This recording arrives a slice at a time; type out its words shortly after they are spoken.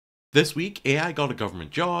This week, AI got a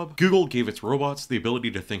government job, Google gave its robots the ability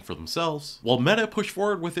to think for themselves, while Meta pushed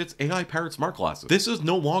forward with its AI-powered smart glasses. This is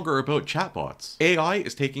no longer about chatbots. AI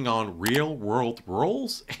is taking on real-world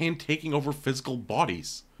roles and taking over physical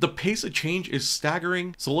bodies. The pace of change is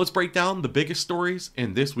staggering, so let's break down the biggest stories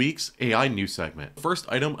in this week's AI news segment. The first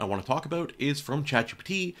item I want to talk about is from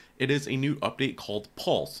ChatGPT. It is a new update called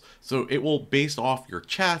Pulse. So it will, based off your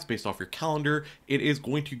chats, based off your calendar, it is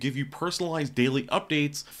going to give you personalized daily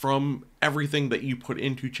updates from everything that you put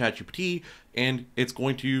into ChatGPT, and it's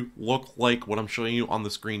going to look like what I'm showing you on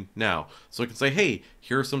the screen now. So I can say, hey,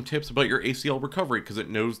 here are some tips about your ACL recovery, because it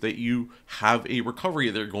knows that you have a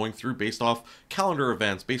recovery that you're going through based off calendar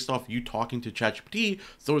events, based off you talking to ChatGPT,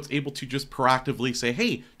 so it's able to just proactively say,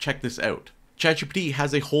 hey, check this out. ChatGPT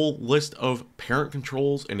has a whole list of parent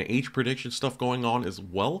controls and age prediction stuff going on as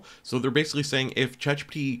well. So they're basically saying if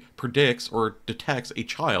ChatGPT predicts or detects a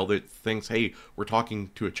child, it thinks, hey, we're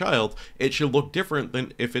talking to a child, it should look different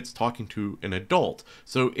than if it's talking to an adult.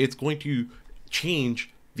 So it's going to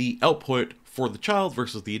change the output for the child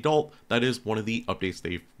versus the adult. That is one of the updates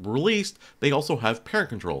they've released. They also have parent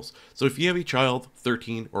controls. So if you have a child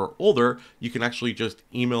 13 or older, you can actually just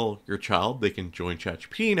email your child. They can join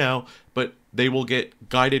ChatGPT now, but they will get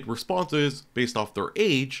guided responses based off their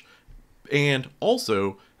age. And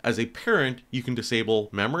also, as a parent, you can disable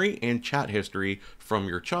memory and chat history from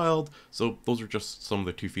your child. So those are just some of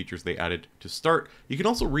the two features they added to start. You can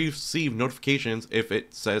also receive notifications if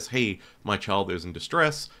it says, hey, my child is in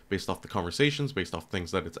distress, based off the conversations, based off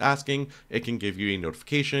things that it's asking. It can give you a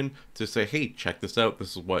notification to say, hey, check this out.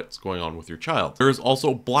 This is what's going on with your child. There is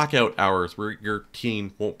also blackout hours where your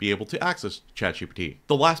teen won't be able to access ChatGPT.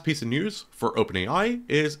 The last piece of news for OpenAI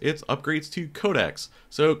is its upgrades to Codex.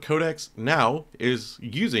 So Codex now is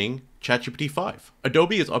using ChatGPT 5.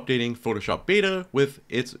 Adobe is updating Photoshop Beta with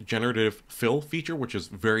its generative fill feature, which is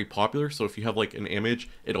very popular. So if you have like an image,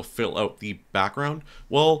 it'll fill out the background.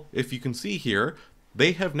 Well, if you can see here,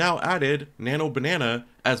 they have now added Nano Banana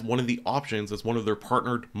as one of the options, as one of their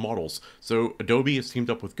partnered models. So Adobe has teamed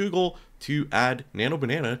up with Google to add Nano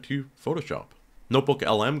Banana to Photoshop. Notebook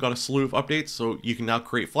LM got a slew of updates, so you can now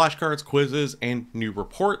create flashcards, quizzes, and new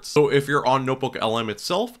reports. So if you're on Notebook LM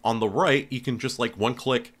itself, on the right, you can just like one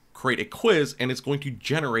click create a quiz, and it's going to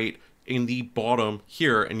generate in the bottom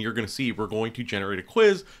here, and you're going to see we're going to generate a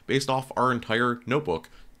quiz based off our entire notebook.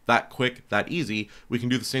 That quick, that easy. We can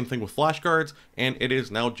do the same thing with flashcards, and it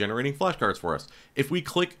is now generating flashcards for us. If we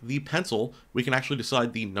click the pencil, we can actually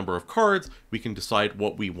decide the number of cards. We can decide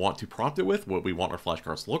what we want to prompt it with, what we want our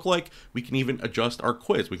flashcards to look like. We can even adjust our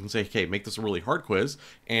quiz. We can say, okay, make this a really hard quiz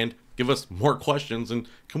and give us more questions. And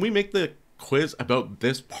can we make the quiz about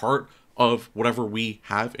this part of whatever we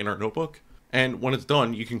have in our notebook? And when it's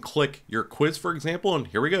done, you can click your quiz, for example, and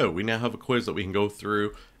here we go. We now have a quiz that we can go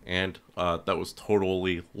through, and that was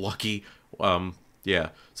totally lucky. Yeah.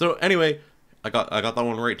 So anyway, I got that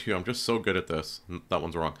one right too. I'm just so good at this. That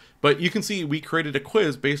one's wrong. But you can see we created a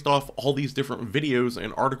quiz based off all these different videos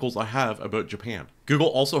and articles I have about Japan. Google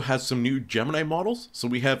also has some new Gemini models. So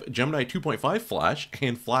we have Gemini 2.5 Flash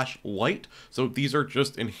and Flash Lite. So these are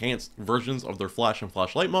just enhanced versions of their Flash and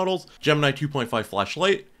Flash Lite models. Gemini 2.5 Flash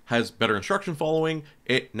Lite has better instruction following.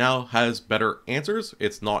 It now has better answers.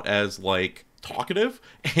 It's not as like talkative,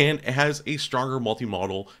 and it has a stronger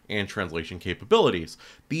multi-model and translation capabilities.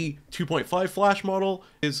 The 2.5 Flash model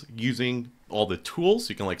is using all the tools.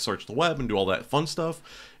 You can like search the web and do all that fun stuff.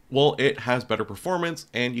 Well, it has better performance,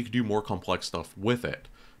 and you can do more complex stuff with it.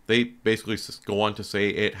 They basically go on to say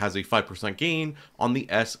it has a 5% gain on the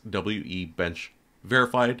SWE bench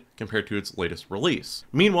verified compared to its latest release.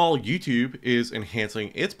 Meanwhile, YouTube is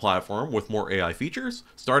enhancing its platform with more AI features,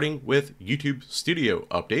 starting with YouTube Studio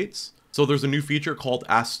updates. So there's a new feature called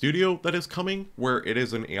Ask Studio that is coming, where it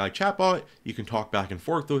is an AI chatbot. You can talk back and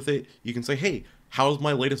forth with it. You can say, hey, how's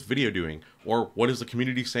my latest video doing? Or what is the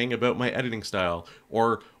community saying about my editing style?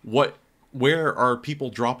 Or where are people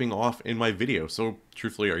dropping off in my video? So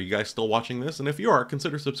truthfully, are you guys still watching this? And if you are,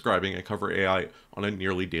 consider subscribing. I cover AI on a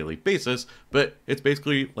nearly daily basis, but it's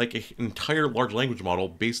basically like an entire large language model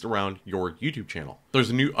based around your YouTube channel. There's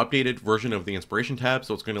a new updated version of the inspiration tab.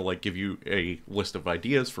 So it's going to like give you a list of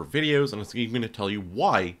ideas for videos, and it's even going to tell you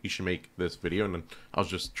why you should make this video. And I was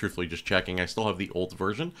just truthfully just checking. I still have the old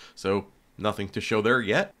version, so nothing to show there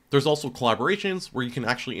yet. There's also collaborations where you can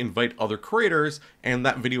actually invite other creators and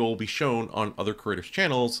that video will be shown on other creators'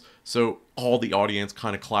 channels, so all the audience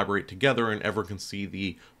kind of collaborate together and everyone can see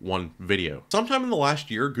the one video. Sometime in the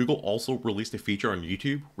last year, Google also released a feature on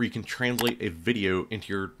YouTube where you can translate a video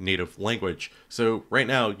into your native language. So right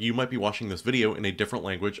now, you might be watching this video in a different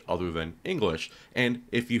language other than English. And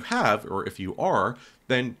if you have, or if you are,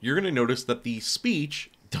 then you're going to notice that the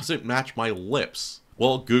speech doesn't match my lips.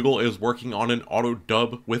 Well, Google is working on an auto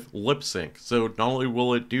dub with lip sync. So not only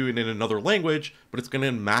will it do it in another language, but it's going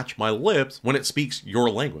to match my lips when it speaks your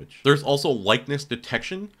language. There's also likeness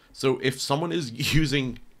detection. So if someone is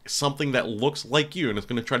using something that looks like you and it's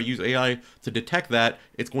going to try to use AI to detect that,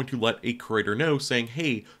 it's going to let a creator know saying,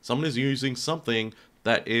 hey, someone is using something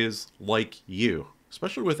that is like you.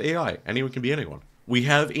 Especially with AI, anyone can be anyone. We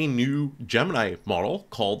have a new Gemini model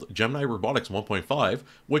called Gemini Robotics 1.5,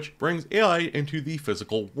 which brings AI into the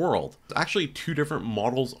physical world. There's actually two different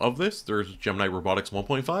models of this. There's Gemini Robotics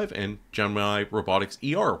 1.5 and Gemini Robotics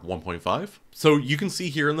ER 1.5. So you can see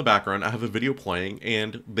here in the background, I have a video playing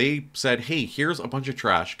and they said, hey, here's a bunch of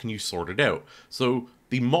trash. Can you sort it out? So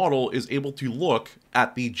the model is able to look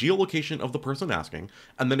at the geolocation of the person asking,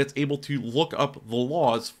 and then it's able to look up the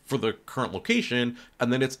laws for the current location,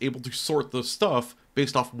 and then it's able to sort the stuff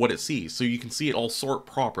based off what it sees. So you can see it all sort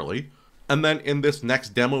properly. And then in this next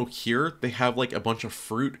demo here, they have like a bunch of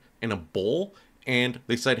fruit in a bowl, and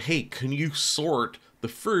they said, hey, can you sort the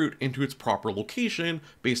fruit into its proper location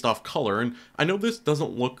based off color? And I know this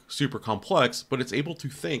doesn't look super complex, but it's able to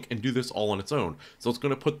think and do this all on its own. So it's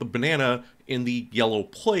going to put the banana in the yellow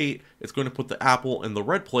plate, it's going to put the apple in the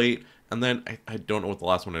red plate, and then I don't know what the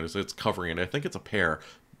last one is. It's covering it. I think it's a pear.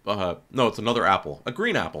 No, it's another apple, a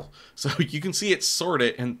green apple. So you can see it sort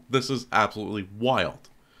it, and this is absolutely wild.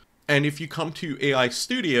 And if you come to AI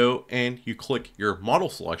Studio and you click your model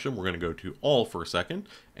selection, we're going to go to all for a second,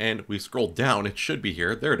 and we scroll down, it should be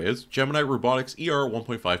here, there it is, Gemini Robotics ER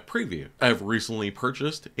 1.5 preview. I've recently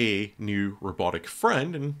purchased a new robotic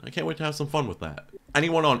friend, and I can't wait to have some fun with that.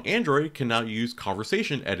 Anyone on Android can now use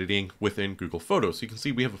conversation editing within Google Photos. So you can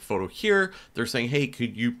see we have a photo here. They're saying, hey,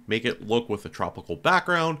 could you make it look with a tropical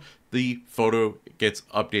background? The photo gets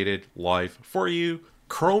updated live for you.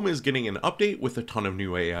 Chrome is getting an update with a ton of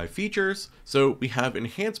new AI features. So we have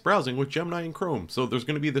enhanced browsing with Gemini and Chrome. So there's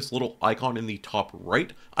going to be this little icon in the top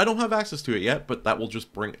right. I don't have access to it yet, but that will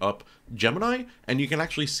just bring up Gemini, and you can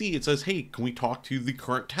actually see it says, hey, can we talk to the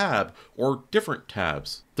current tab or different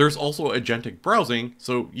tabs? There's also agentic browsing,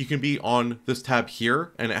 so you can be on this tab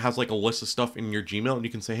here and it has like a list of stuff in your Gmail, and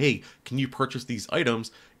you can say, hey, can you purchase these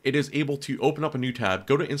items? It is able to open up a new tab,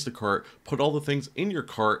 go to Instacart, put all the things in your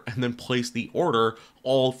cart, and then place the order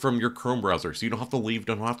all from your Chrome browser. So you don't have to leave,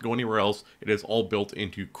 don't have to go anywhere else. It is all built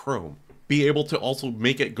into Chrome. Be able to also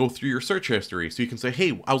make it go through your search history. So you can say,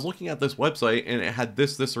 hey, I was looking at this website and it had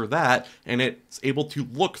this, this, or that, and it's able to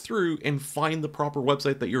look through and find the proper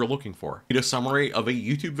website that you're looking for. Need a summary of a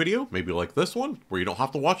YouTube video, maybe like this one, where you don't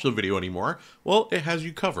have to watch the video anymore? Well, it has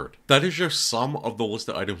you covered. That is just some of the list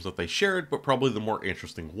of items that they shared, but probably the more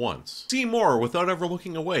interesting ones. See more without ever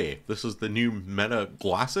looking away. This is the new Meta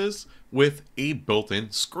glasses with a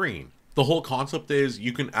built-in screen. The whole concept is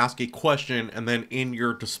you can ask a question and then in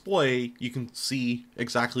your display, you can see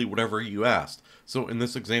exactly whatever you asked. So in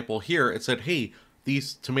this example here, it said, hey,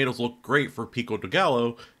 these tomatoes look great for pico de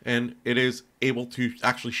gallo, and it is able to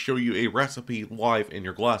actually show you a recipe live in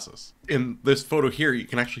your glasses. In this photo here, you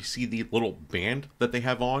can actually see the little band that they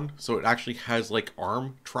have on. So it actually has like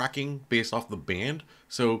arm tracking based off the band.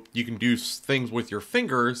 So you can do things with your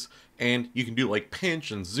fingers, and you can do like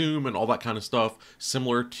pinch and zoom and all that kind of stuff,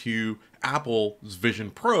 similar to Apple's Vision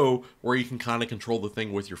Pro, where you can kind of control the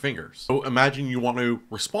thing with your fingers. So imagine you want to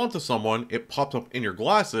respond to someone, it pops up in your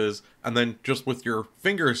glasses, and then just with your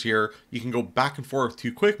fingers here, you can go back and forth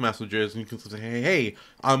to quick messages, and you can say, hey,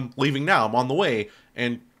 I'm leaving now, I'm on the way,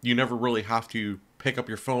 and you never really have to pick up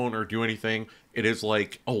your phone or do anything. It is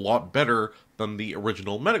like a lot better than the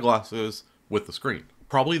original Meta glasses with the screen.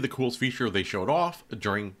 Probably the coolest feature they showed off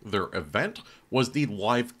during their event was the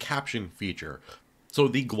live caption feature. So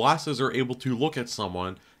the glasses are able to look at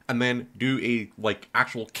someone and then do a like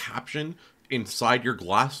actual caption inside your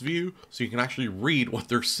glass view, so you can actually read what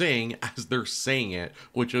they're saying as they're saying it,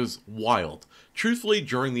 which is wild. Truthfully,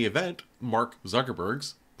 during the event, Mark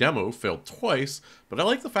Zuckerberg's demo failed twice, but I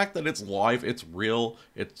like the fact that it's live, it's real,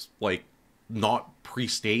 it's like not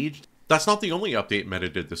pre-staged. That's not the only update Meta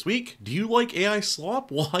did this week. Do you like AI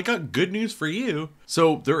Slop? Well, I got good news for you.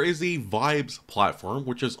 So there is a Vibes platform,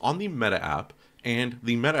 which is on the Meta app, and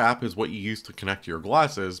the Meta app is what you use to connect to your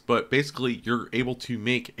glasses, but basically you're able to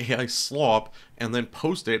make AI Slop and then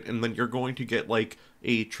post it, and then you're going to get like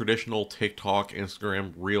a traditional TikTok,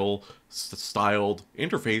 Instagram, Reel styled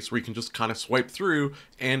interface where you can just kind of swipe through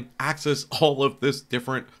and access all of this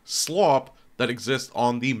different slop that exists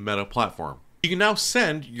on the Meta platform. You can now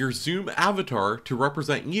send your Zoom avatar to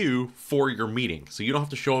represent you for your meeting, so you don't have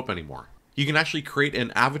to show up anymore. You can actually create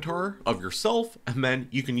an avatar of yourself, and then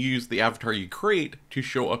you can use the avatar you create to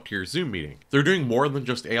show up to your Zoom meeting. They're doing more than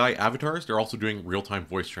just AI avatars. They're also doing real-time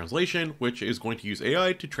voice translation, which is going to use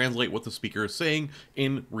AI to translate what the speaker is saying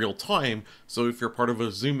in real time. So if you're part of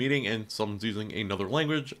a Zoom meeting and someone's using another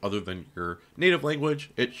language other than your native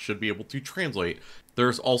language, it should be able to translate.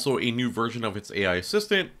 There's also a new version of its AI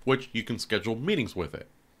assistant, which you can schedule meetings with it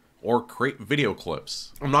or create video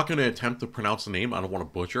clips. I'm not going to attempt to pronounce the name, I don't want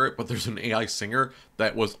to butcher it, but there's an AI singer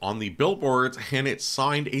that was on the billboards and it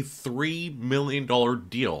signed a $3 million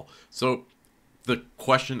deal. So the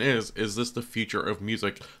question is this the future of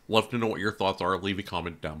music? Love to know what your thoughts are. Leave a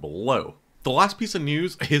comment down below. The last piece of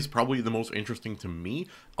news is probably the most interesting to me.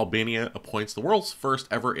 Albania appoints the world's first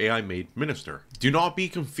ever AI-made minister. Do not be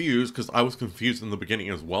confused, because I was confused in the beginning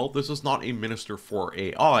as well. This is not a minister for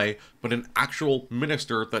AI, but an actual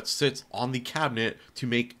minister that sits on the cabinet to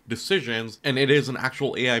make decisions, and it is an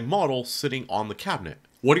actual AI model sitting on the cabinet.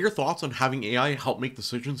 What are your thoughts on having AI help make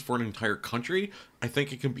decisions for an entire country? I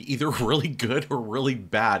think it can be either really good or really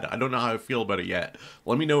bad. I don't know how I feel about it yet.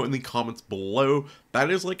 Let me know in the comments below.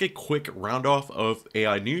 That is like a quick round off of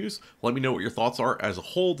AI news. Let me know what your thoughts are as a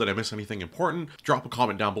whole. Did I miss anything important? Drop a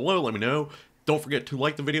comment down below. Let me know. Don't forget to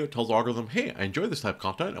like the video. It tells the algorithm, hey, I enjoy this type of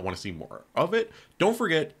content. I want to see more of it. Don't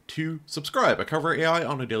forget to subscribe. I cover AI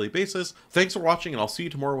on a daily basis. Thanks for watching, and I'll see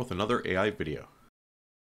you tomorrow with another AI video.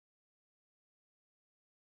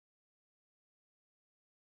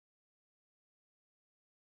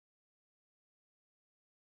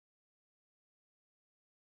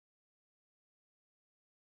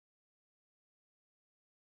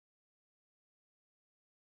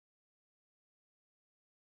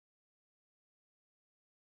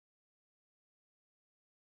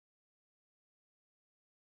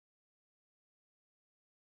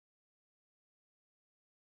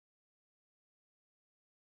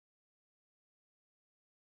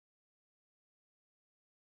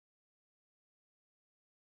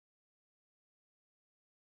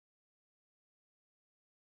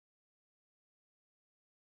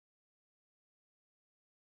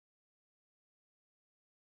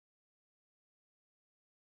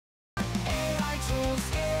 AI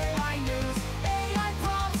tools, AI news, AI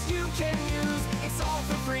prompts you can use. It's all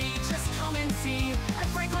for free, just come and see at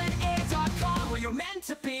franklinai.com where you're meant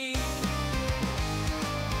to be.